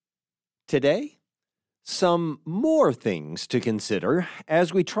Today, some more things to consider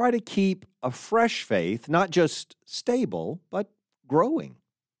as we try to keep a fresh faith not just stable, but growing.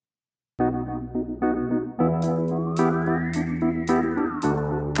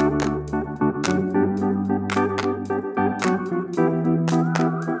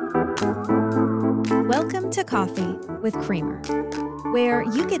 Welcome to Coffee with Creamer, where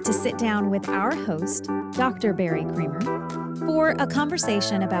you get to sit down with our host, Dr. Barry Creamer, for a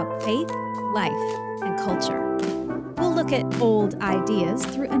conversation about faith, life, and culture. We'll look at old ideas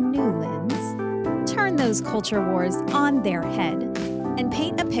through a new lens, turn those culture wars on their head, and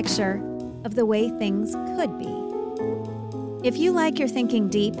paint a picture of the way things could be. If you like your thinking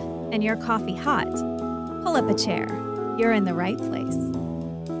deep and your coffee hot, pull up a chair. You're in the right place.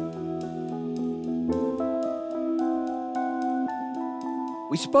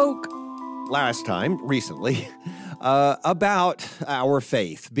 We spoke last time, recently, about our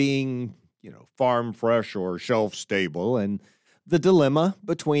faith being, farm fresh or shelf stable, and the dilemma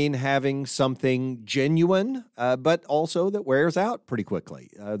between having something genuine, but also that wears out pretty quickly.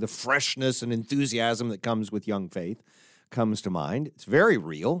 The freshness and enthusiasm that comes with young faith comes to mind. It's very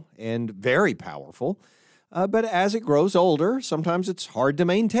real and very powerful. But as it grows older, sometimes it's hard to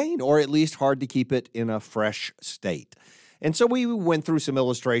maintain, or at least hard to keep it in a fresh state. And so we went through some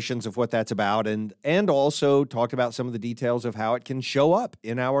illustrations of what that's about and also talked about some of the details of how it can show up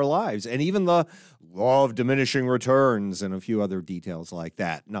in our lives, and even the law of diminishing returns and a few other details like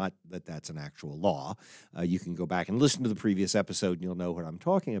that. Not that that's an actual law. You can go back and listen to the previous episode and you'll know what I'm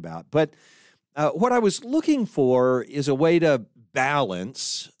talking about. But what I was looking for is a way to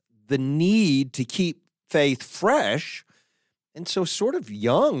balance the need to keep faith fresh and so sort of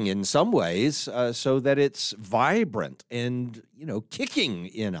young in some ways, so that it's vibrant and, kicking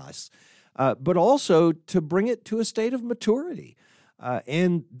in us, but also to bring it to a state of maturity,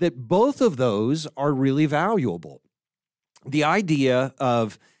 and that both of those are really valuable. The idea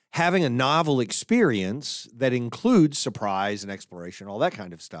of having a novel experience that includes surprise and exploration, all that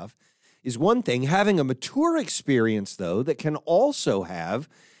kind of stuff, is one thing. Having a mature experience, though, that can also have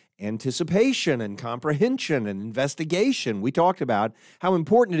anticipation and comprehension and investigation. We talked about how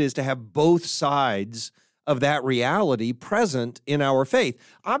important it is to have both sides of that reality present in our faith.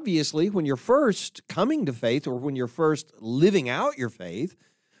 Obviously, when you're first coming to faith or when you're first living out your faith,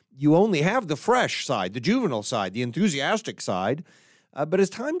 you only have the fresh side, the juvenile side, the enthusiastic side. But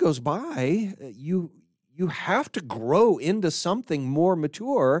as time goes by, you have to grow into something more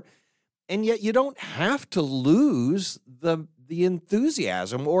mature, and yet you don't have to lose the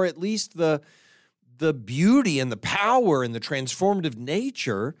enthusiasm, or at least the beauty and the power and the transformative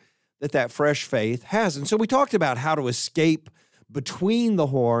nature that fresh faith has. And so we talked about how to escape between the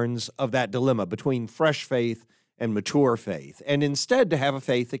horns of that dilemma between fresh faith and mature faith, and instead to have a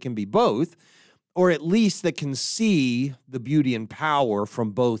faith that can be both, or at least that can see the beauty and power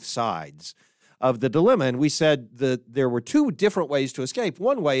from both sides of the dilemma. And we said that there were two different ways to escape.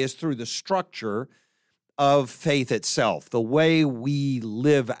 One way is through the structure of faith itself, the way we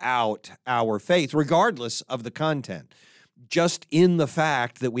live out our faith, regardless of the content, just in the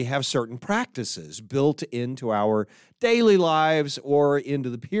fact that we have certain practices built into our daily lives or into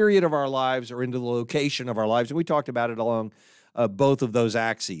the period of our lives or into the location of our lives. And we talked about it along both of those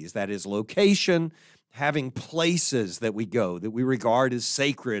axes. That is location, having places that we go that we regard as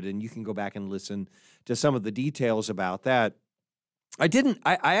sacred, and you can go back and listen to some of the details about that. I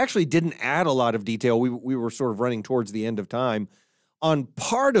actually didn't add a lot of detail. We were sort of running towards the end of time on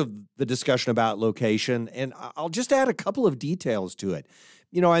part of the discussion about location, and I'll just add a couple of details to it.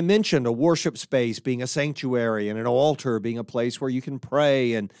 I mentioned a worship space being a sanctuary and an altar being a place where you can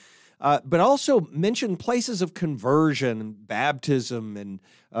pray, and but also mentioned places of conversion and baptism and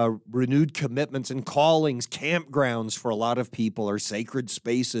renewed commitments and callings. Campgrounds for a lot of people are sacred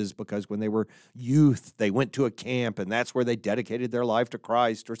spaces because when they were youth, they went to a camp and that's where they dedicated their life to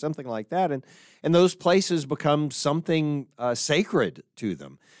Christ or something like that. And those places become something sacred to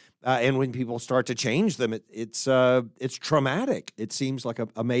them. And when people start to change them, it's traumatic. It seems like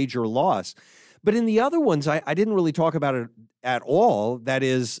a major loss. But in the other ones, I didn't really talk about it at all. That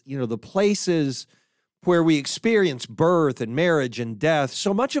is, the places where we experience birth and marriage and death,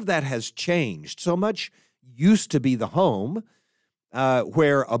 so much of that has changed. So much used to be the home,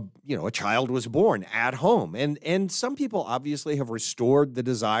 where a child was born at home. And some people obviously have restored the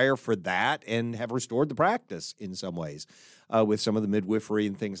desire for that and have restored the practice in some ways, with some of the midwifery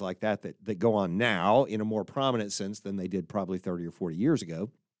and things like that go on now in a more prominent sense than they did probably 30 or 40 years ago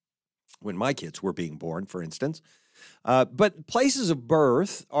when my kids were being born, for instance. But places of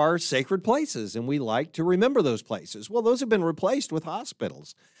birth are sacred places, and we like to remember those places. Well, those have been replaced with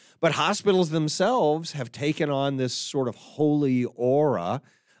hospitals. But hospitals themselves have taken on this sort of holy aura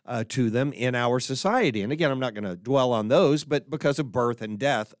to them in our society. And again, I'm not going to dwell on those, but because of birth and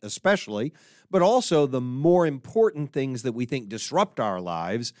death especially, but also the more important things that we think disrupt our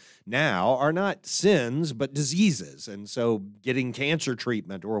lives now are not sins, but diseases. And so getting cancer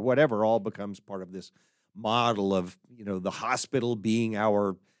treatment or whatever all becomes part of this model of, the hospital being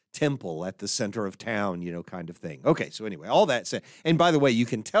our temple at the center of town, kind of thing. Okay, so anyway, all that said, and by the way, you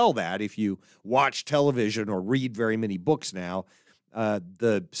can tell that if you watch television or read very many books now,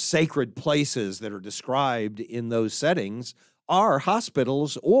 the sacred places that are described in those settings are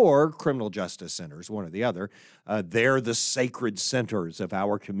hospitals or criminal justice centers, one or the other. They're the sacred centers of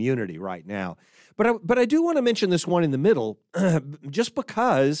our community right now. But I do want to mention this one in the middle, just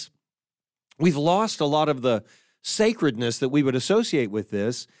because we've lost a lot of the sacredness that we would associate with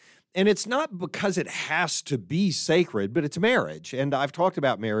this. And it's not because it has to be sacred, but it's marriage. And I've talked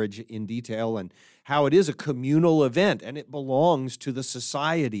about marriage in detail and how it is a communal event and it belongs to the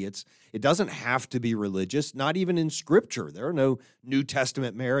society. It doesn't have to be religious, not even in Scripture. There are no New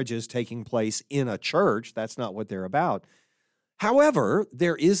Testament marriages taking place in a church. That's not what they're about. However,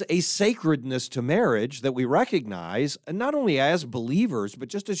 there is a sacredness to marriage that we recognize, and not only as believers, but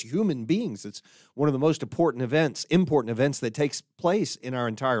just as human beings. It's one of the most important events that takes place in our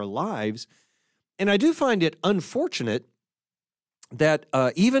entire lives. And I do find it unfortunate that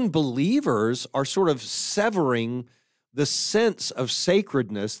even believers are sort of severing the sense of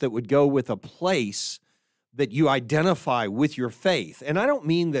sacredness that would go with a place that you identify with your faith. And I don't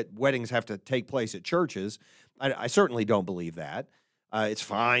mean that weddings have to take place at churches. I certainly don't believe that. It's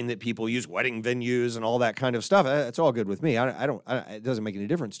fine that people use wedding venues and all that kind of stuff. It's all good with me. It doesn't make any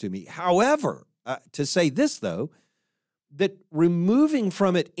difference to me. However, to say this, though, that removing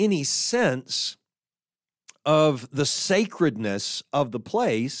from it any sense of the sacredness of the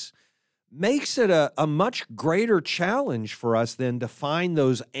place makes it a much greater challenge for us then to find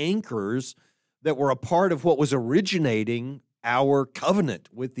those anchors that were a part of what was originating our covenant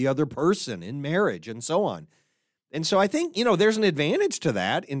with the other person in marriage and so on. And so I think, there's an advantage to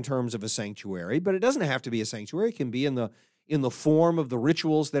that in terms of a sanctuary, but it doesn't have to be a sanctuary. It can be in the form of the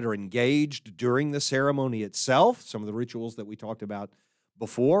rituals that are engaged during the ceremony itself, some of the rituals that we talked about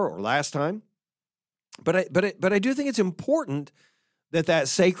before or last time. But I do think it's important that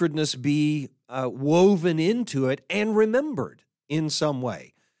sacredness be woven into it and remembered in some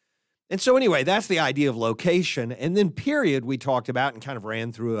way. And so anyway, that's the idea of location. And then period we talked about and kind of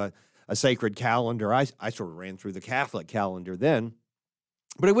ran through a sacred calendar. I sort of ran through the Catholic calendar then.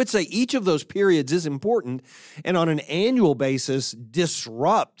 But I would say each of those periods is important and on an annual basis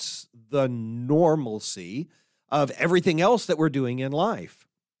disrupts the normalcy of everything else that we're doing in life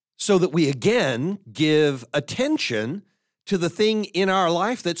so that we again give attention to the thing in our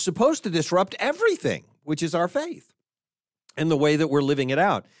life that's supposed to disrupt everything, which is our faith and the way that we're living it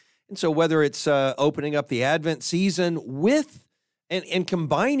out. And so whether it's opening up the Advent season with and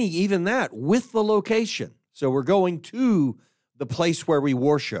combining even that with the location. So we're going to the place where we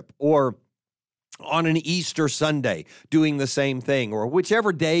worship, or on an Easter Sunday doing the same thing, or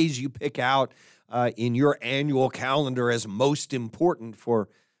whichever days you pick out in your annual calendar as most important for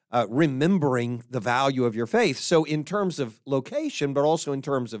remembering the value of your faith. So in terms of location, but also in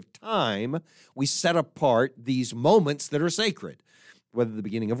terms of time, we set apart these moments that are sacred, whether the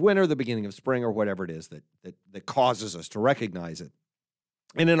beginning of winter, the beginning of spring, or whatever it is that causes us to recognize it.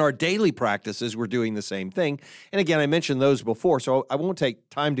 And in our daily practices, we're doing the same thing. And again, I mentioned those before, so I won't take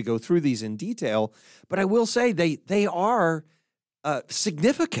time to go through these in detail, but I will say they are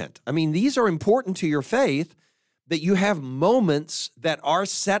significant. I mean, these are important to your faith, that you have moments that are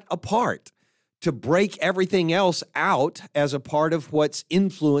set apart to break everything else out as a part of what's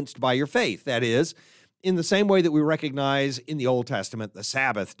influenced by your faith. That is, in the same way that we recognize in the Old Testament the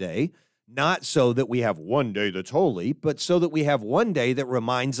Sabbath day, not so that we have one day that's holy, but so that we have one day that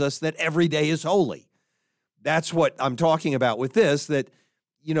reminds us that every day is holy. That's what I'm talking about with this, that,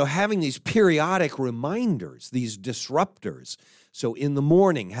 having these periodic reminders, these disruptors. So in the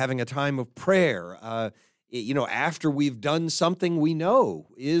morning, having a time of prayer, after we've done something we know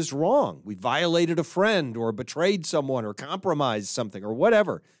is wrong, we violated a friend or betrayed someone or compromised something or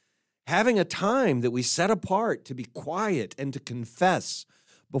whatever, having a time that we set apart to be quiet and to confess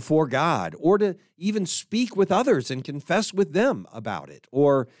before God, or to even speak with others and confess with them about it,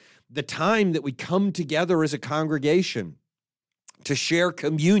 or the time that we come together as a congregation to share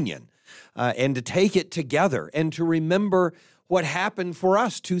communion and to take it together and to remember what happened for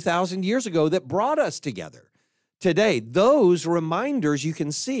us 2,000 years ago that brought us together today. Those reminders, you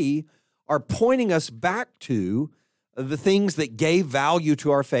can see, are pointing us back to the things that gave value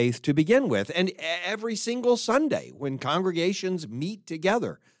to our faith to begin with. And every single Sunday, when congregations meet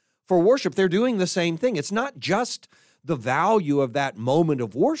together for worship, they're doing the same thing. It's not just the value of that moment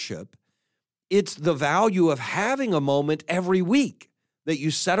of worship, it's the value of having a moment every week that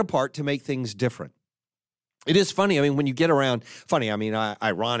you set apart to make things different. It is funny, when you get around,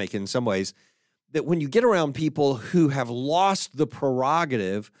 ironic in some ways, that when you get around people who have lost the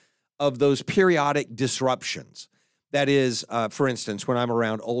prerogative of those periodic disruptions, that is, for instance, when I'm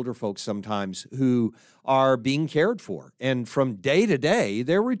around older folks sometimes who are being cared for, and from day to day,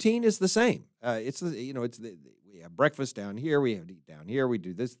 their routine is the same. We have breakfast down here, we have to eat down here, we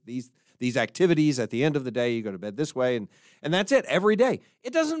do these activities. At the end of the day, you go to bed this way, and that's it every day.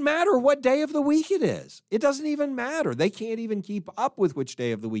 It doesn't matter what day of the week it is. It doesn't even matter. They can't even keep up with which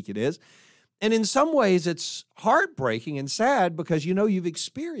day of the week it is. And in some ways, it's heartbreaking and sad because you've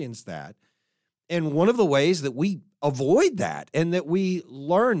experienced that. And one of the ways that we avoid that and that we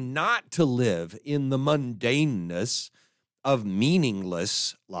learn not to live in the mundaneness of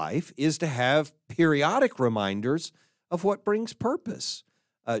meaningless life is to have periodic reminders of what brings purpose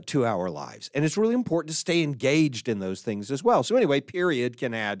to our lives. And it's really important to stay engaged in those things as well. So anyway, period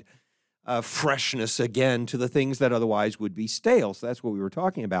can add freshness again to the things that otherwise would be stale. So that's what we were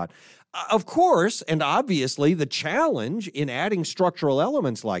talking about. Of course, and obviously, the challenge in adding structural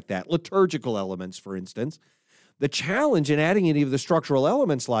elements like that, liturgical elements, for instance, the challenge in adding any of the structural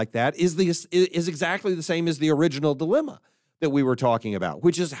elements like that is exactly the same as the original dilemma that we were talking about,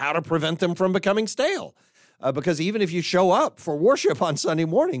 which is how to prevent them from becoming stale. Because even if you show up for worship on Sunday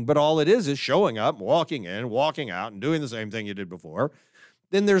morning, but all it is showing up, walking in, walking out, and doing the same thing you did before,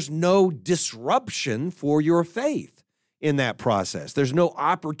 then there's no disruption for your faith in that process. There's no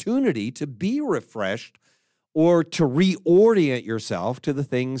opportunity to be refreshed or to reorient yourself to the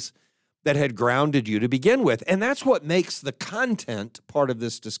things that had grounded you to begin with. And that's what makes the content part of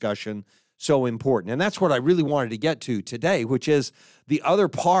this discussion so important. And that's what I really wanted to get to today, which is the other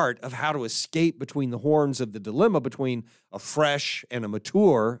part of how to escape between the horns of the dilemma between a fresh and a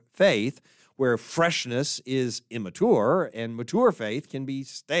mature faith, where freshness is immature and mature faith can be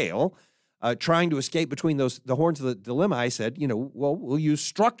stale. Trying to escape between the horns of the dilemma, I said, we'll use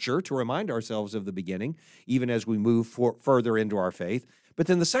structure to remind ourselves of the beginning, even as we move further into our faith. But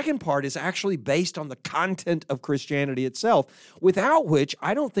then the second part is actually based on the content of Christianity itself, without which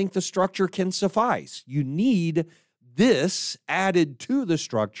I don't think the structure can suffice. You need this added to the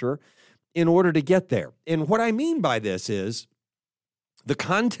structure in order to get there. And what I mean by this is the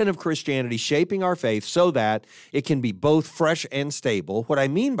content of Christianity shaping our faith so that it can be both fresh and stable. What I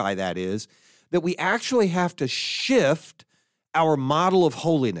mean by that is that we actually have to shift our model of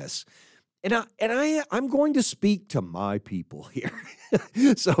holiness. And I'm going to speak to my people here.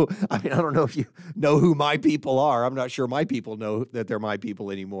 So, I don't know if you know who my people are. I'm not sure my people know that they're my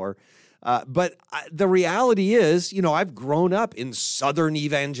people anymore. But the reality is, I've grown up in Southern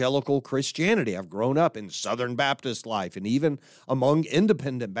evangelical Christianity. I've grown up in Southern Baptist life and even among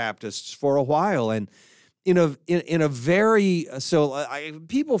independent Baptists for a while. And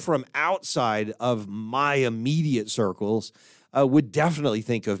people from outside of my immediate circles would definitely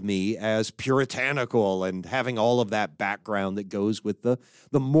think of me as puritanical and having all of that background that goes with the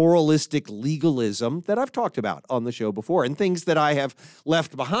moralistic legalism that I've talked about on the show before, and things that I have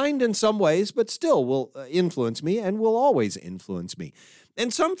left behind in some ways, but still will influence me and will always influence me.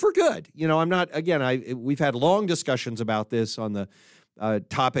 And some for good. We've had long discussions about this on the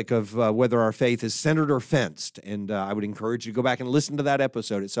topic of whether our faith is centered or fenced. And I would encourage you to go back and listen to that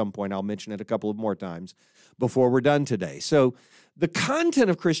episode at some point. I'll mention it a couple of more times before we're done today. So the content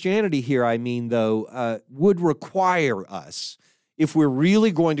of Christianity here, would require us, if we're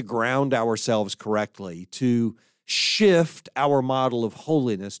really going to ground ourselves correctly, to shift our model of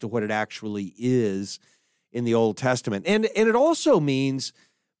holiness to what it actually is in the Old Testament. And it also means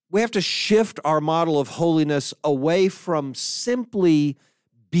we have to shift our model of holiness away from simply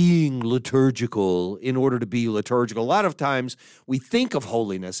being liturgical in order to be liturgical. A lot of times we think of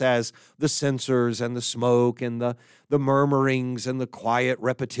holiness as the censers and the smoke and the murmurings and the quiet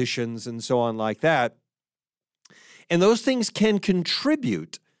repetitions and so on like that. And those things can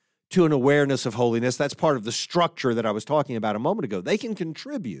contribute to an awareness of holiness. That's part of the structure that I was talking about a moment ago. They can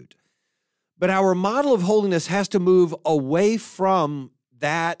contribute. But our model of holiness has to move away from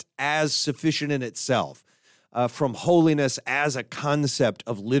that as sufficient in itself, from holiness as a concept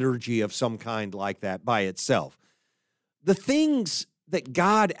of liturgy of some kind like that by itself. The things that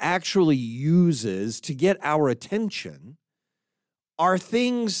God actually uses to get our attention are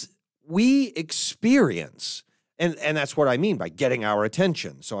things we experience. And that's what I mean by getting our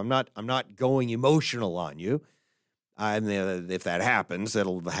attention. So I'm not going emotional on you. And if that happens,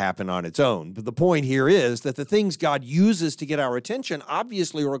 that'll happen on its own. But the point here is that the things God uses to get our attention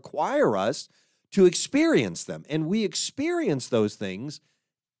obviously require us to experience them. And we experience those things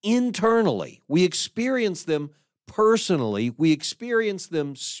internally. We experience them personally. We experience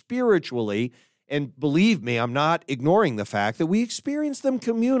them spiritually. And believe me, I'm not ignoring the fact that we experience them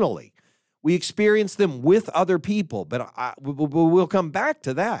communally. We experience them with other people, but we'll come back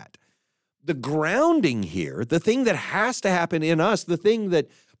to that. The grounding here, the thing that has to happen in us, the thing that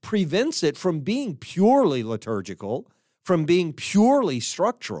prevents it from being purely liturgical, from being purely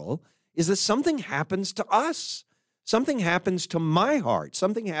structural, is that something happens to us. Something happens to my heart.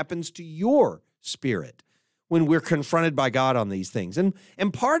 Something happens to your spirit when we're confronted by God on these things. And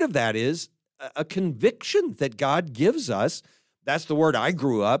part of that is a conviction that God gives us. That's the word I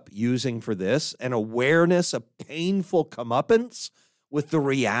grew up using for this, an awareness, a painful comeuppance with the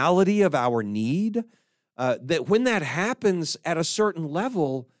reality of our need, that when that happens at a certain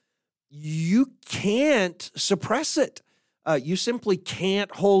level, you can't suppress it. You simply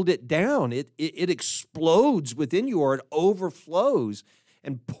can't hold it down. It explodes within you, or it overflows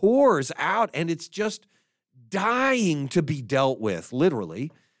and pours out, and it's just dying to be dealt with,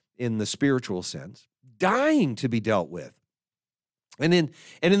 literally, in the spiritual sense, dying to be dealt with. And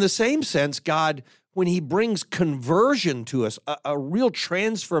in the same sense, God, when he brings conversion to us, a real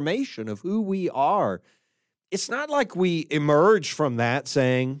transformation of who we are, it's not like we emerge from that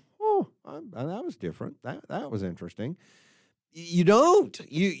saying, oh, that was different. That was interesting. You don't.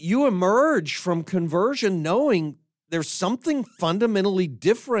 You emerge from conversion knowing there's something fundamentally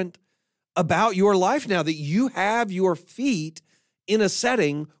different about your life now, that you have your feet in a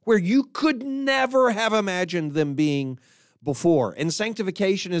setting where you could never have imagined them being before. And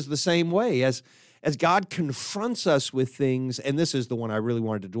sanctification is the same way. As God confronts us with things, and this is the one I really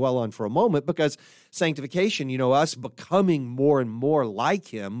wanted to dwell on for a moment, because sanctification, us becoming more and more like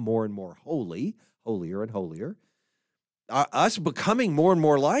him, more and more holy, holier and holier, us becoming more and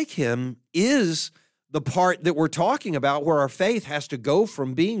more like him is the part that we're talking about, where our faith has to go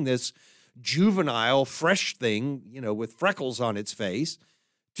from being this juvenile, fresh thing, with freckles on its face,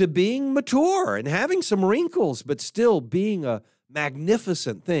 to being mature and having some wrinkles, but still being a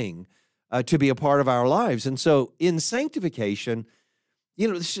magnificent thing to be a part of our lives. And so in sanctification,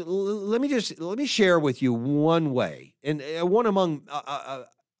 let me share with you one way, and one among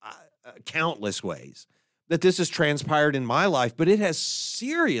countless ways that this has transpired in my life, but it has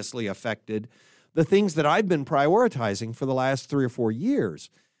seriously affected the things that I've been prioritizing for the last 3 or 4 years.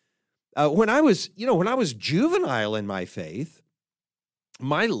 When I was juvenile in my faith,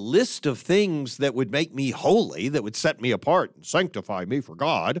 my list of things that would make me holy, that would set me apart and sanctify me for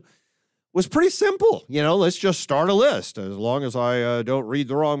God, was pretty simple. Let's just start a list. As long as I don't read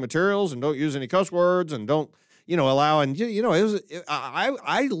the wrong materials and don't use any cuss words and don't, allow, and,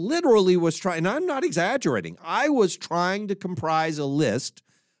 I literally was trying, and I'm not exaggerating, I was trying to comprise a list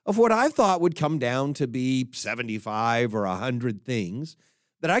of what I thought would come down to be 75 or 100 things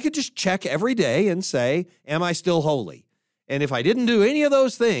that I could just check every day and say, am I still holy? And if I didn't do any of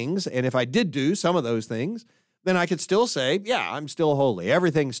those things, and if I did do some of those things, then I could still say, yeah, I'm still holy.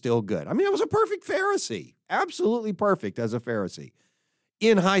 Everything's still good. I mean, I was a perfect Pharisee, absolutely perfect as a Pharisee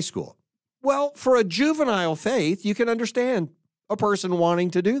in high school. Well, for a juvenile faith, you can understand a person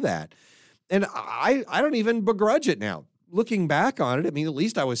wanting to do that. And I don't even begrudge it now. Looking back on it, I mean, at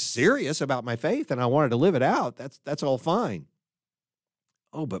least I was serious about my faith and I wanted to live it out. That's all fine.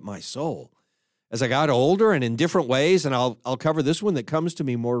 Oh, but my soul, as I got older and in different ways, and I'll cover this one that comes to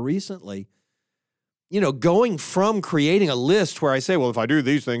me more recently, going from creating a list where I say, well, if I do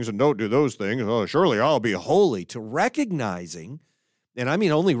these things and don't do those things, oh, surely I'll be holy, to recognizing, and I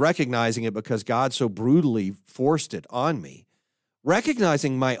mean only recognizing it because God so brutally forced it on me,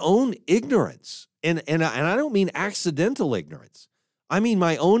 recognizing my own ignorance, and I don't mean accidental ignorance. I mean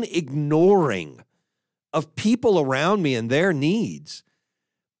my own ignoring of people around me and their needs.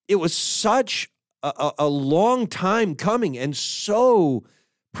 It was such a long time coming and so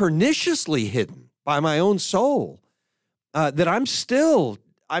perniciously hidden by my own soul that I'm still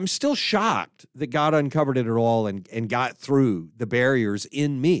shocked that God uncovered it at all and got through the barriers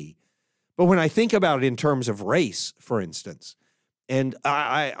in me. But when I think about it in terms of race, for instance, and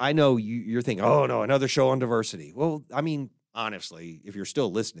I know you're thinking, oh no, another show on diversity. Well, I mean, honestly, if you're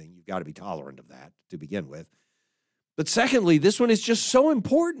still listening, you've got to be tolerant of that to begin with. But secondly, this one is just so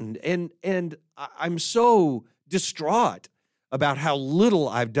important, and I'm so distraught about how little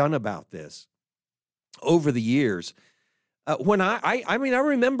I've done about this over the years. when I mean, I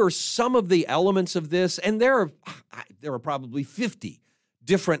remember some of the elements of this, and there are probably 50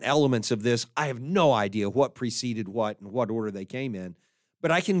 different elements of this. I have no idea what preceded what and what order they came in,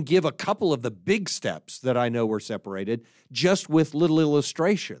 but I can give a couple of the big steps that I know were separated just with little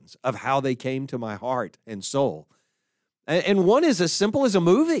illustrations of how they came to my heart and soul. And one is as simple as a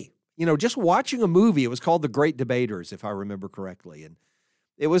movie. You know, just watching a movie. It was called The Great Debaters, if I remember correctly, and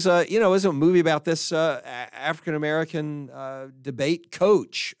it was a movie about this African-American debate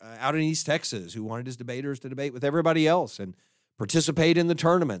coach out in East Texas who wanted his debaters to debate with everybody else and participate in the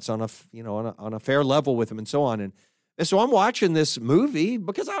tournaments on a fair level with them and so on. And so I'm watching this movie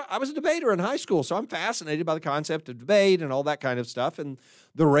because I was a debater in high school, so I'm fascinated by the concept of debate and all that kind of stuff. And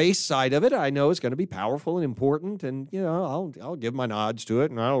the race side of it, I know is going to be powerful and important, and I'll give my nods to it,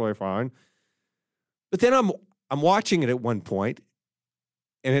 and that'll be fine. But then I'm watching it at one point.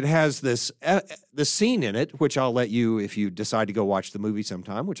 And it has this the scene in it, which I'll let you, if you decide to go watch the movie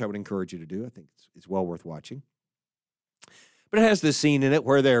sometime, which I would encourage you to do. I think it's well worth watching. But it has this scene in it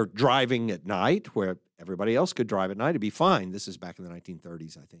where they're driving at night, where everybody else could drive at night. It'd be fine. This is back in the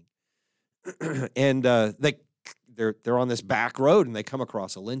 1930s, I think. And they're on this back road, and they come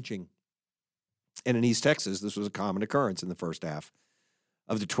across a lynching. And in East Texas, this was a common occurrence in the first half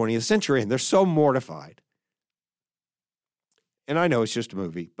of the 20th century, and they're so mortified. And I know it's just a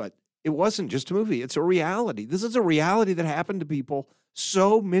movie, but it wasn't just a movie. It's a reality. This is a reality that happened to people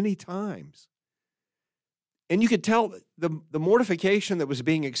so many times. And you could tell the mortification that was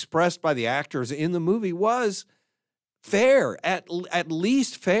being expressed by the actors in the movie was fair, at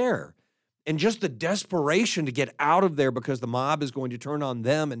least fair. And just the desperation to get out of there because the mob is going to turn on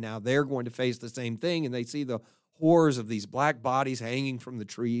them, and now they're going to face the same thing, and they see the horrors of these black bodies hanging from the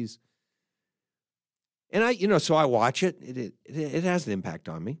trees. And so I watch it. It has an impact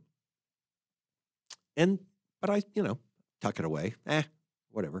on me. But I, tuck it away.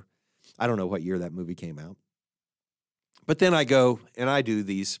 Whatever. I don't know what year that movie came out. But then I go and I do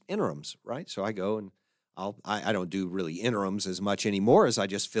these interims, right? So I go and I don't do really interims as much anymore as I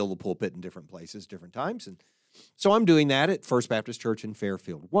just fill the pulpit in different places, different times. And so I'm doing that at First Baptist Church in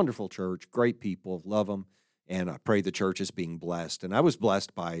Fairfield. Wonderful church, great people, love them. And I pray the church is being blessed. And I was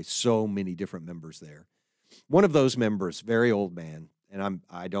blessed by so many different members there. One of those members, very old man, and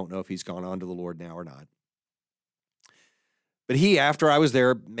I don't know if he's gone on to the Lord now or not. But he, after I was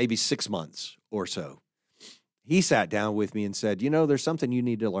there maybe 6 months or so, he sat down with me and said, there's something you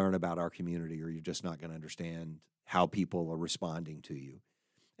need to learn about our community, or you're just not going to understand how people are responding to you.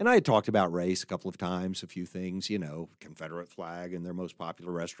 And I had talked about race a couple of times, a few things, Confederate flag and their most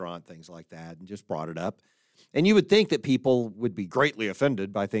popular restaurant, things like that, and just brought it up. And you would think that people would be greatly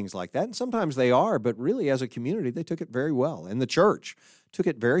offended by things like that, and sometimes they are, but really as a community, they took it very well. And the church took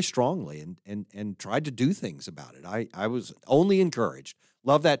it very strongly and tried to do things about it. I was only encouraged.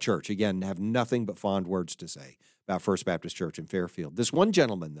 Love that church. Again, have nothing but fond words to say about First Baptist Church in Fairfield. This one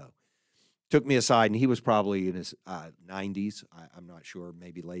gentleman, though, took me aside, and he was probably in his 90s. I'm not sure,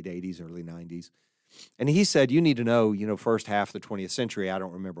 maybe late 80s, early 90s. And he said, you need to know, first half of the 20th century, I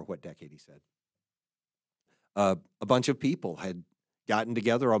don't remember what decade he said. A bunch of people had gotten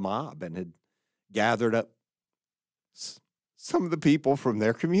together, a mob, and had gathered up some of the people from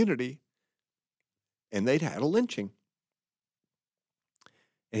their community, and they'd had a lynching.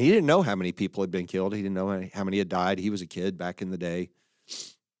 And he didn't know how many people had been killed. He didn't know how many had died. He was a kid back in the day.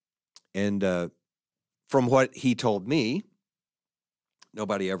 And from what he told me,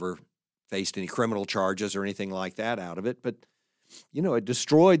 nobody ever faced any criminal charges or anything like that out of it. But, it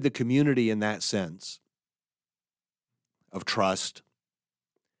destroyed the community in that sense of trust.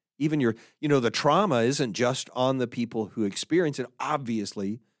 Even the trauma isn't just on the people who experience it.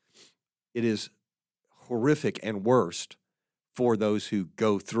 Obviously, it is horrific and worst for those who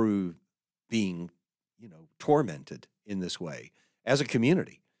go through being, tormented in this way as a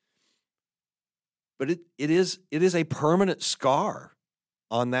community. But it is a permanent scar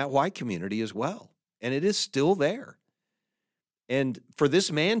on that white community as well. And it is still there. And for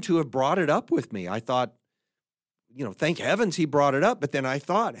this man to have brought it up with me, I thought, thank heavens he brought it up. But then I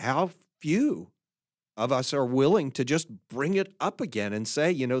thought, how few of us are willing to just bring it up again and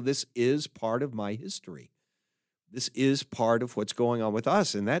say, this is part of my history. This is part of what's going on with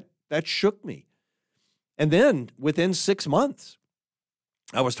us. And that shook me. And then within 6 months,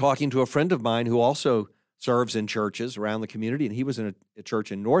 I was talking to a friend of mine who also serves in churches around the community. And he was in a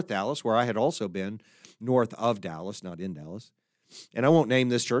church in North Dallas, where I had also been, north of Dallas, not in Dallas. And I won't name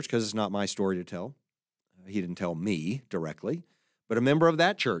this church because it's not my story to tell. He didn't tell me directly. But a member of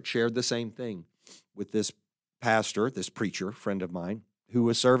that church shared the same thing with this pastor, this preacher, friend of mine, who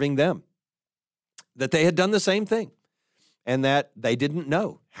was serving them. That they had done the same thing. and that they didn't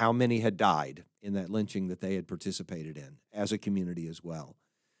know how many had died in that lynching that they had participated in as a community as well.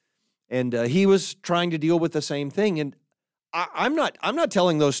 And he was trying to deal with the same thing. And I'm not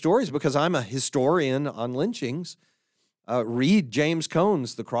telling those stories because I'm a historian on lynchings. Read James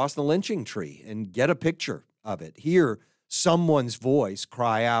Cone's The Cross and the Lynching Tree and get a picture of it. Hear someone's voice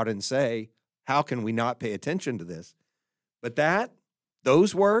cry out and say, how can we not pay attention to this? But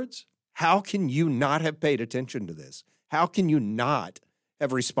those words, how can you not have paid attention to this? How can you not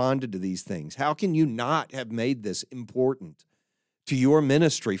have responded to these things? How can you not have made this important to your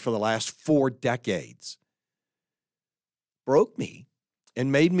ministry for the last 4 decades? Broke me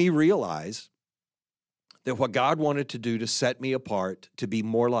and made me realize that what God wanted to do to set me apart, to be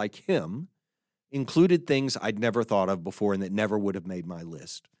more like him, included things I'd never thought of before and that never would have made my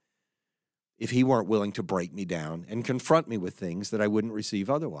list if he weren't willing to break me down and confront me with things that I wouldn't receive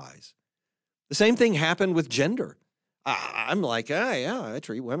otherwise. The same thing happened with gender. I'm like, I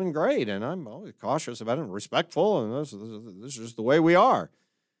treat women great, and I'm always cautious about it and respectful, and this is just the way we are.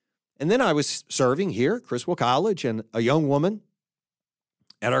 And then I was serving here at Criswell College, and a young woman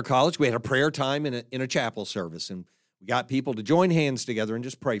at our college, we had a prayer time in a chapel service, and we got people to join hands together and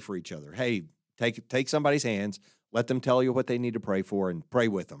just pray for each other. Hey, take somebody's hands, let them tell you what they need to pray for, and pray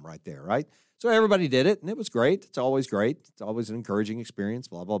with them right there, right? So everybody did it, and it was great. It's always great. It's always an encouraging experience,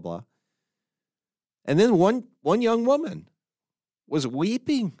 blah, blah, blah. And then one young woman was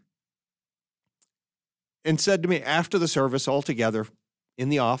weeping and said to me after the service altogether in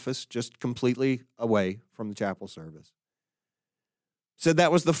the office, just completely away from the chapel service, said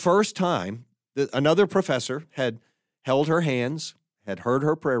that was the first time that another professor had held her hands, had heard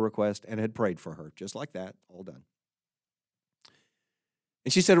her prayer request, and had prayed for her, just like that, all done.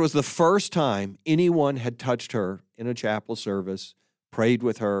 And she said it was the first time anyone had touched her in a chapel service, prayed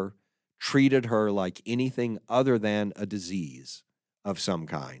with her, treated her like anything other than a disease of some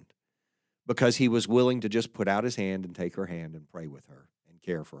kind, because he was willing to just put out his hand and take her hand and pray with her and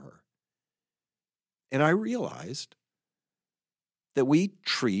care for her. And I realized that we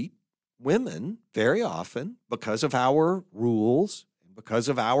treat women very often, because of our rules, and because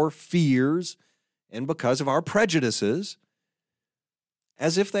of our fears, and because of our prejudices,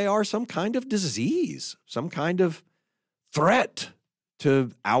 as if they are some kind of disease, some kind of threat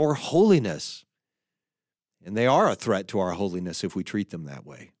to our holiness. And they are a threat to our holiness if we treat them that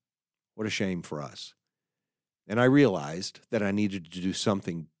way. What a shame for us. And I realized that I needed to do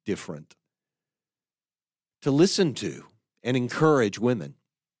something different, to listen to and encourage women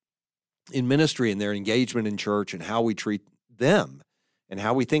in ministry and their engagement in church and how we treat them and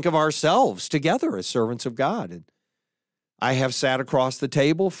how we think of ourselves together as servants of God. And I have sat across the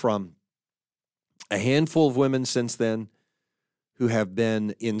table from a handful of women since then who have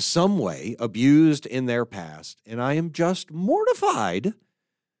been in some way abused in their past, and I am just mortified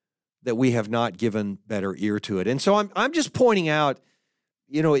that we have not given better ear to it. And so I'm just pointing out,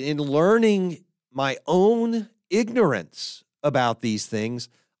 in learning my own ignorance about these things,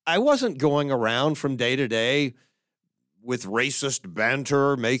 I wasn't going around from day to day with racist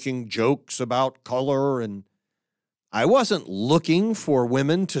banter, making jokes about color, and I wasn't looking for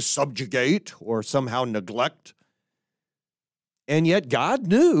women to subjugate or somehow neglect. And yet God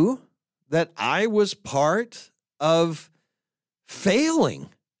knew that I was part of failing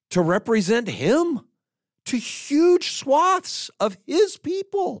to represent him to huge swaths of his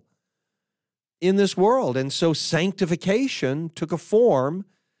people in this world. And so sanctification took a form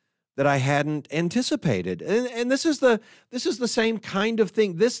that I hadn't anticipated. And this is the same kind of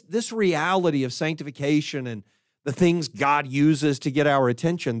thing. This reality of sanctification and the things God uses to get our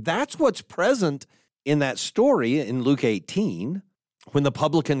attention, that's what's present in that story in Luke 18, when the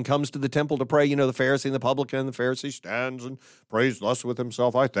publican comes to the temple to pray, the Pharisee and the publican, the Pharisee stands and prays thus with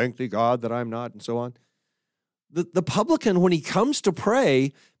himself, I thank thee, God, that I'm not, and so on. The publican, when he comes to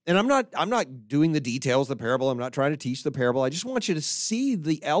pray, and I'm not doing the details of the parable, I'm not trying to teach the parable, I just want you to see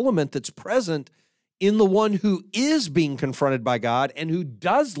the element that's present in the one who is being confronted by God and who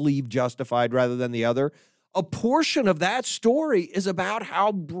does leave justified rather than the other. A portion of that story is about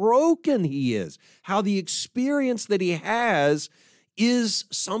how broken he is, how the experience that he has is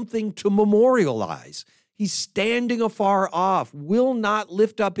something to memorialize. He's standing afar off, will not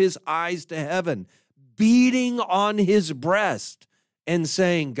lift up his eyes to heaven, beating on his breast and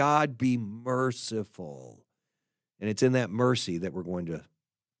saying, God, be merciful. And it's in that mercy that we're going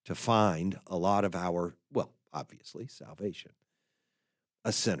to find a lot of our, obviously, salvation.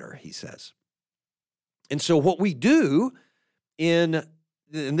 A sinner, he says. And so what we do in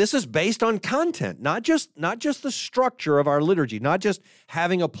and this is based on content, not just the structure of our liturgy, not just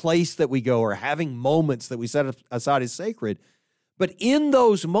having a place that we go or having moments that we set aside as sacred, but in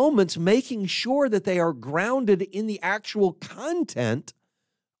those moments, making sure that they are grounded in the actual content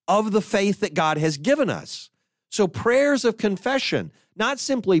of the faith that God has given us. So prayers of confession, not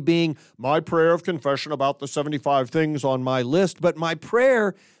simply being my prayer of confession about the 75 things on my list, but my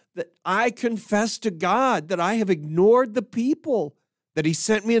prayer that I confess to God that I have ignored the people that he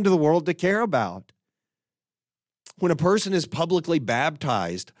sent me into the world to care about. When a person is publicly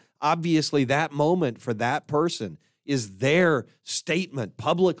baptized, obviously that moment for that person is their statement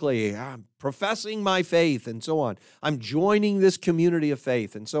publicly. I'm professing my faith and so on. I'm joining this community of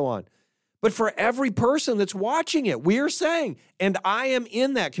faith and so on. But for every person that's watching it, we are saying, and I am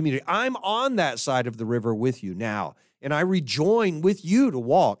in that community. I'm on that side of the river with you now, and I rejoin with you to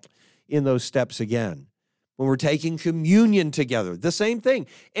walk in those steps again. When we're taking communion together, the same thing.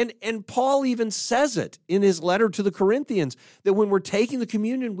 And Paul even says it in his letter to the Corinthians, that when we're taking the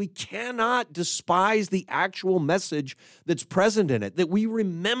communion, we cannot despise the actual message that's present in it, that we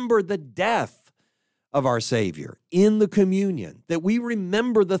remember the death of our Savior in the communion, that we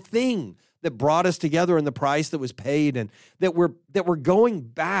remember the thing that brought us together and the price that was paid, and that we're going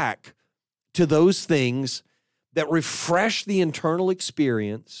back to those things that refresh the internal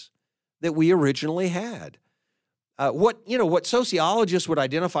experience that we originally had. What sociologists would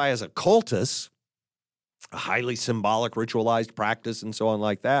identify as a cultus, a highly symbolic, ritualized practice and so on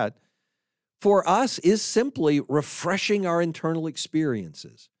like that, for us is simply refreshing our internal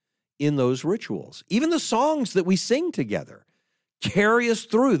experiences in those rituals. Even the songs that we sing together carry us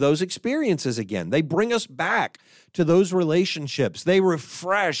through those experiences again. They bring us back to those relationships. They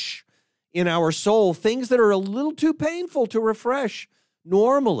refresh in our soul things that are a little too painful to refresh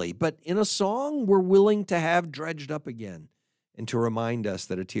normally, but in a song we're willing to have dredged up again and to remind us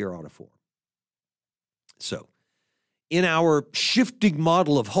that a tear ought to fall. So, in our shifting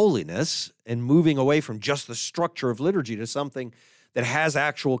model of holiness and moving away from just the structure of liturgy to something that has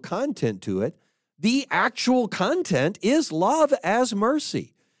actual content to it, the actual content is love as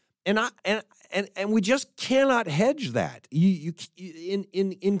mercy. And we just cannot hedge that.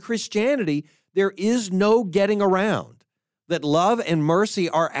 In Christianity, there is no getting around that love and mercy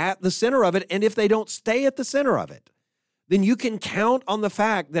are at the center of it, and if they don't stay at the center of it, then you can count on the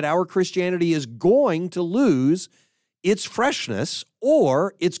fact that our Christianity is going to lose its freshness,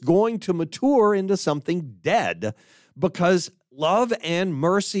 or it's going to mature into something dead, because love and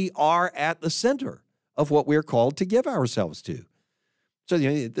mercy are at the center of what we're called to give ourselves to. So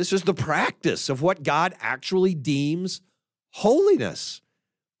this is the practice of what God actually deems holiness.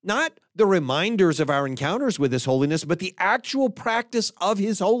 Not the reminders of our encounters with his holiness, but the actual practice of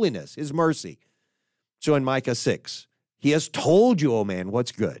his holiness, his mercy. So in Micah 6, he has told you, O man,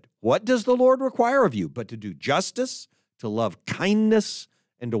 what's good. What does the Lord require of you but to do justice, to love kindness,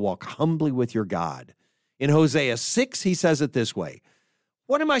 and to walk humbly with your God? In Hosea 6, he says it this way.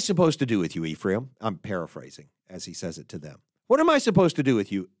 What am I supposed to do with you, Ephraim? I'm paraphrasing as he says it to them. What am I supposed to do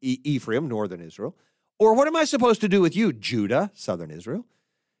with you, Ephraim, northern Israel? Or what am I supposed to do with you, Judah, southern Israel?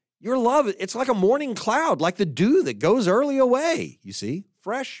 Your love, it's like a morning cloud, like the dew that goes early away, you see,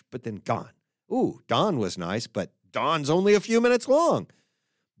 fresh, but then gone. Ooh, dawn was nice, but dawn's only a few minutes long.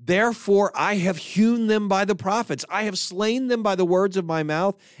 Therefore, I have hewn them by the prophets. I have slain them by the words of my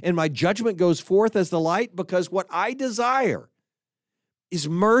mouth, and my judgment goes forth as the light, because what I desire is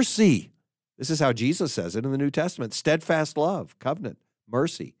mercy. This is how Jesus says it in the New Testament. Steadfast love, covenant,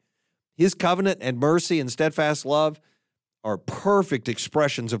 mercy. His covenant and mercy and steadfast love are perfect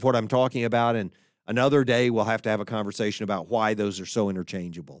expressions of what I'm talking about, and another day we'll have to have a conversation about why those are so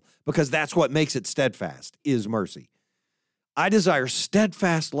interchangeable, because that's what makes it steadfast, is mercy. I desire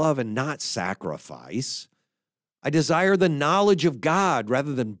steadfast love and not sacrifice. I desire the knowledge of God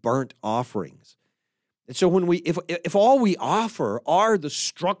rather than burnt offerings. And so if all we offer are the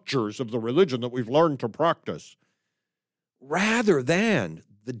structures of the religion that we've learned to practice, rather than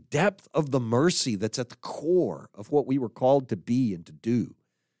the depth of the mercy that's at the core of what we were called to be and to do,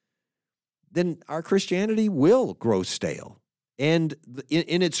 then our Christianity will grow stale. And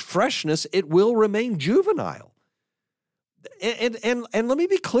in its freshness, it will remain juvenile. And let me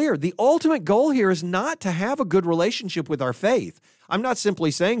be clear, the ultimate goal here is not to have a good relationship with our faith. I'm not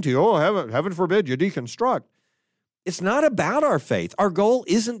simply saying to you, oh, heaven forbid you deconstruct. It's not about our faith. Our goal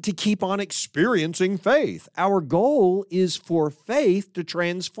isn't to keep on experiencing faith. Our goal is for faith to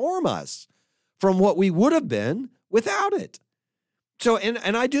transform us from what we would have been without it. So,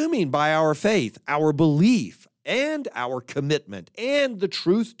 and I do mean by our faith, our belief and our commitment and the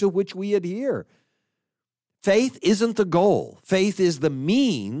truth to which we adhere. Faith isn't the goal. Faith is the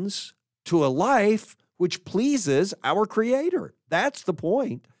means to a life which pleases our Creator. That's the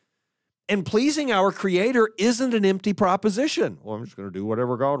point. And pleasing our Creator isn't an empty proposition. Well, I'm just going to do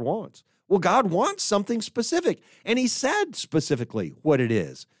whatever God wants. Well, God wants something specific, and He said specifically what it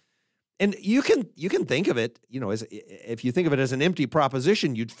is. And you can think of it, as if you think of it as an empty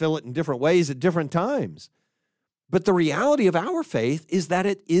proposition, you'd fill it in different ways at different times. But the reality of our faith is that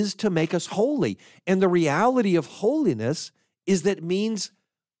it is to make us holy. And the reality of holiness is that it means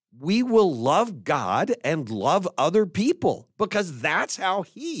we will love God and love other people, because that's how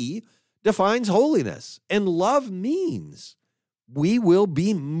He defines holiness. And love means we will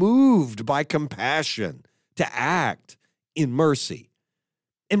be moved by compassion to act in mercy.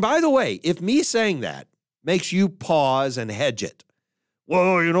 And by the way, if me saying that makes you pause and hedge it,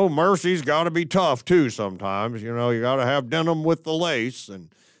 well, mercy's got to be tough too sometimes. You got to have denim with the lace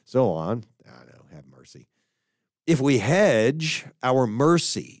and so on. I know, have mercy. If we hedge our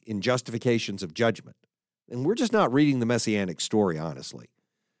mercy in justifications of judgment, then we're just not reading the Messianic story honestly.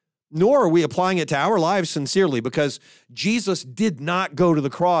 Nor are we applying it to our lives sincerely, because Jesus did not go to the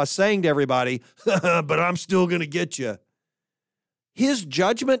cross saying to everybody, but I'm still going to get you. His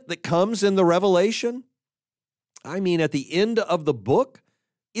judgment that comes in the Revelation, at the end of the book,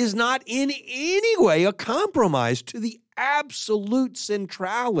 is not in any way a compromise to the absolute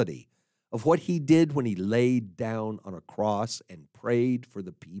centrality of what He did when He laid down on a cross and prayed for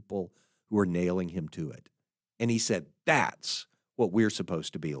the people who were nailing Him to it. And He said, that's what we're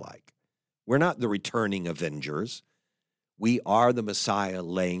supposed to be like. We're not the returning avengers. We are the Messiah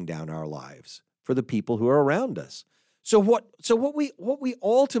laying down our lives for the people who are around us. So what we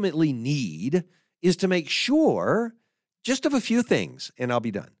ultimately need is to make sure just of a few things, and I'll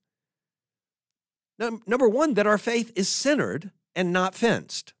be done. Number one, that our faith is centered and not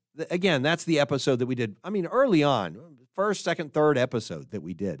fenced. Again, that's the episode that we did, early on, first, second, third episode that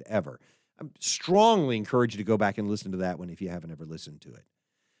we did ever. I strongly encourage you to go back and listen to that one if you haven't ever listened to it.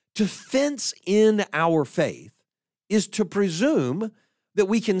 To fence in our faith is to presume that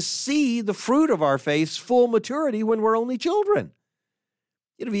we can see the fruit of our faith's full maturity when we're only children.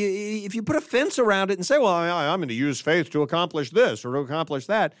 If you put a fence around it and say, well, I'm going to use faith to accomplish this or to accomplish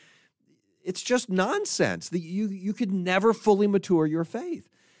that, it's just nonsense. You could never fully mature your faith.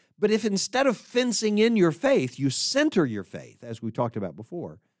 But if instead of fencing in your faith, you center your faith, as we talked about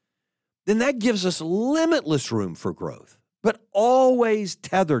before, then that gives us limitless room for growth, but always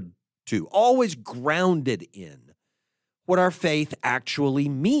tethered to, always grounded in what our faith actually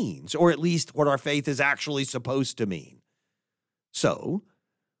means, or at least what our faith is actually supposed to mean. So,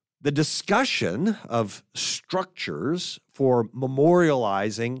 the discussion of structures for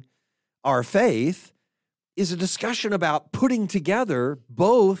memorializing our faith is a discussion about putting together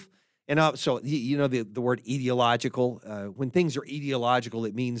both, and so the word ideological, when things are ideological,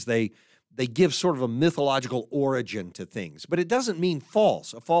 it means they give sort of a mythological origin to things, but it doesn't mean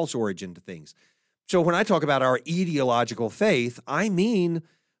a false origin to things. So when I talk about our ideological faith, I mean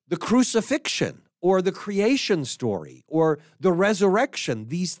the crucifixion or the creation story or the resurrection,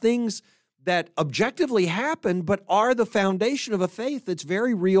 these things that objectively happen but are the foundation of a faith that's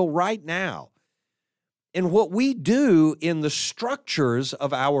very real right now. And what we do in the structures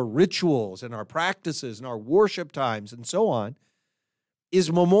of our rituals and our practices and our worship times and so on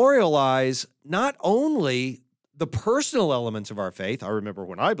is memorialize not only the personal elements of our faith. I remember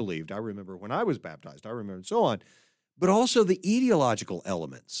when I believed, I remember when I was baptized, I remember and so on, but also the ideological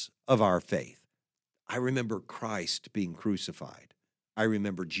elements of our faith. I remember Christ being crucified. I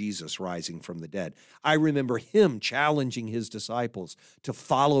remember Jesus rising from the dead. I remember Him challenging His disciples to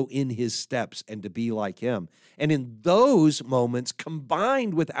follow in His steps and to be like Him. And in those moments,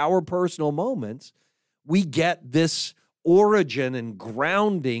 combined with our personal moments, we get this origin and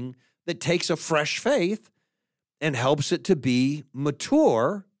grounding that takes a fresh faith and helps it to be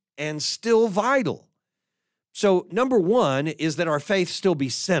mature and still vital. So number one is that our faith still be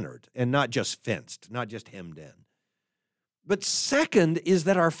centered and not just fenced, not just hemmed in. But second is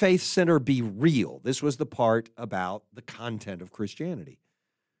that our faith center be real. This was the part about the content of Christianity.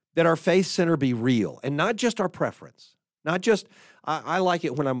 That our faith center be real and not just our preference. Not just, I like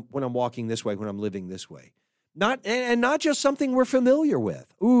it when I'm walking this way, when I'm living this way. Not just something we're familiar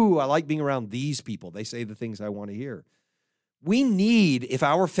with. Ooh, I like being around these people. They say the things I want to hear. We need, if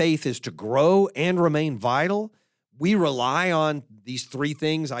our faith is to grow and remain vital, we rely on these three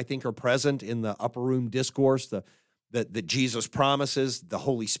things I think are present in the upper room discourse, that Jesus promises, the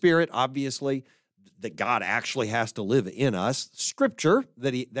Holy Spirit, obviously, that God actually has to live in us, Scripture,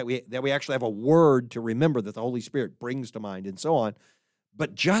 that we actually have a word to remember that the Holy Spirit brings to mind, and so on.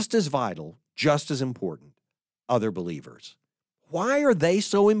 But just as vital, just as important, other believers? Why are they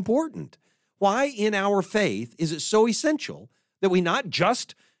so important? Why in our faith is it so essential that we not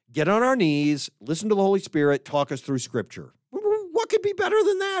just get on our knees, listen to the Holy Spirit, talk us through Scripture? What could be better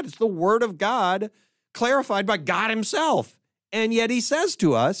than that? It's the Word of God clarified by God Himself. And yet He says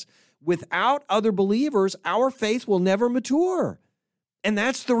to us, without other believers, our faith will never mature. And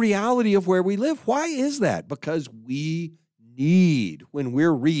that's the reality of where we live. Why is that? Because we need, when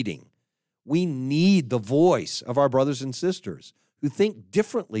we're reading, we need the voice of our brothers and sisters who think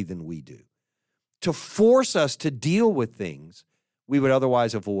differently than we do to force us to deal with things we would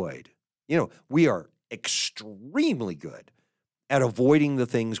otherwise avoid. We are extremely good at avoiding the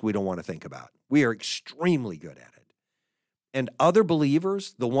things we don't want to think about. We are extremely good at it. And other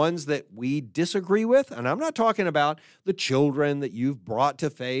believers, the ones that we disagree with, and I'm not talking about the children that you've brought to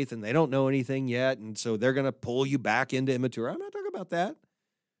faith and they don't know anything yet, and so they're going to pull you back into immaturity. I'm not talking about that.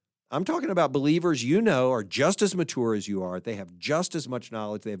 I'm talking about believers are just as mature as you are. They have just as much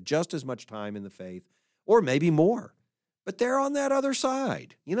knowledge. They have just as much time in the faith, or maybe more. But they're on that other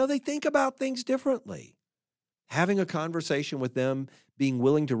side. They think about things differently. Having a conversation with them, being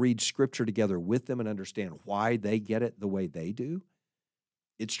willing to read Scripture together with them and understand why they get it the way they do,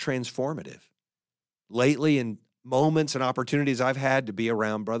 it's transformative. Lately, in moments and opportunities I've had to be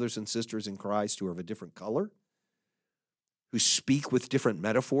around brothers and sisters in Christ who are of a different color, who speak with different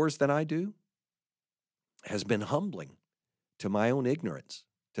metaphors than I do, has been humbling to my own ignorance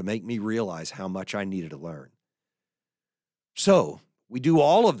to make me realize how much I needed to learn. So we do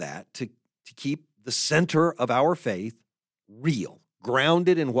all of that to keep the center of our faith real,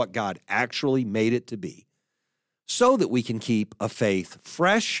 grounded in what God actually made it to be, so that we can keep a faith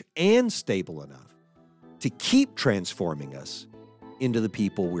fresh and stable enough to keep transforming us into the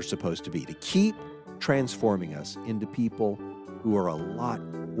people we're supposed to be, to keep transforming us into people who are a lot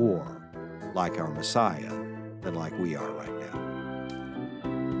more like our Messiah than like we are right now.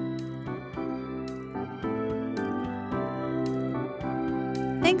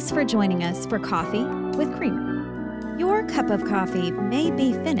 Thanks for joining us for Coffee with Creamer. Your cup of coffee may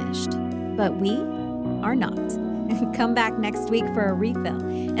be finished, but we are not. Come back next week for a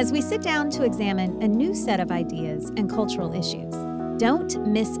refill as we sit down to examine a new set of ideas and cultural issues. Don't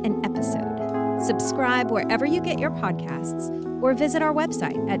miss an episode. Subscribe wherever you get your podcasts or visit our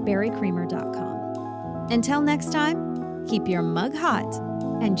website at barrycreamer.com. Until next time, keep your mug hot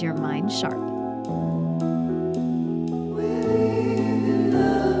and your mind sharp.